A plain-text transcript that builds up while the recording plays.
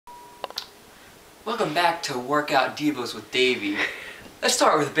Welcome back to Workout Divas with Davey. Let's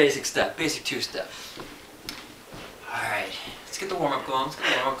start with a basic step, basic two-step. Alright, let's get the warm-up going,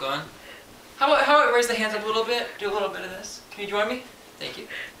 How about raise the hands up a little bit? Do a little bit of this. Can you join me? Thank you.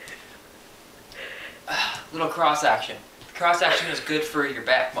 Little cross action. Cross action is good for your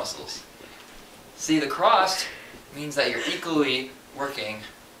back muscles. See, the cross means that you're equally working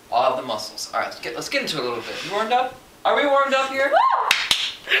all of the muscles. Alright, let's get into it a little bit. You warmed up? Are we warmed up here?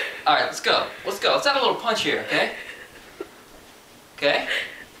 Alright, let's go. Let's have a little punch here, okay? Okay?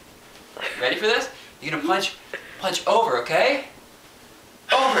 Ready for this? You're gonna punch over, okay?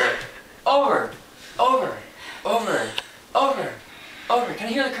 Over. Can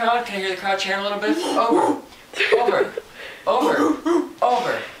I hear the crowd? Can I hear the crowd cheering a little bit?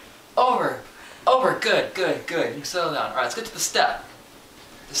 Over. Good. You can settle down. Alright, let's get to the step.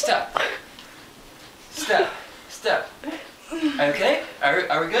 Step. Okay? Are we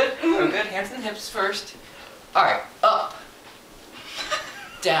good? Are we good? Hands and hips first. Alright, up.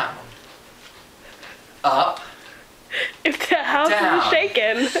 Down. Up. If the house is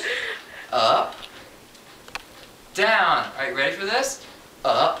shaking. Up. Down. Alright, ready for this?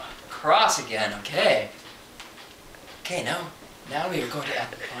 Up. Cross again. Okay. Okay, now we are going to add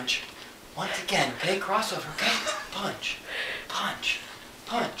the punch. Once again, okay? Crossover, okay? Punch.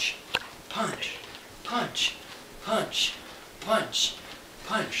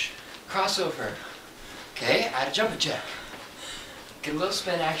 Crossover. Okay, add a jumping jack. Get a little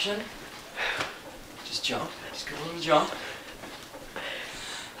spin action. Just jump. Just get a little jump.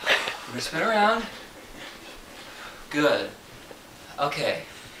 We're gonna spin around. Good. Okay.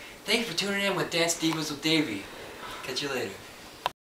 Thank you for tuning in with Dance Divas with Davey. Catch you later.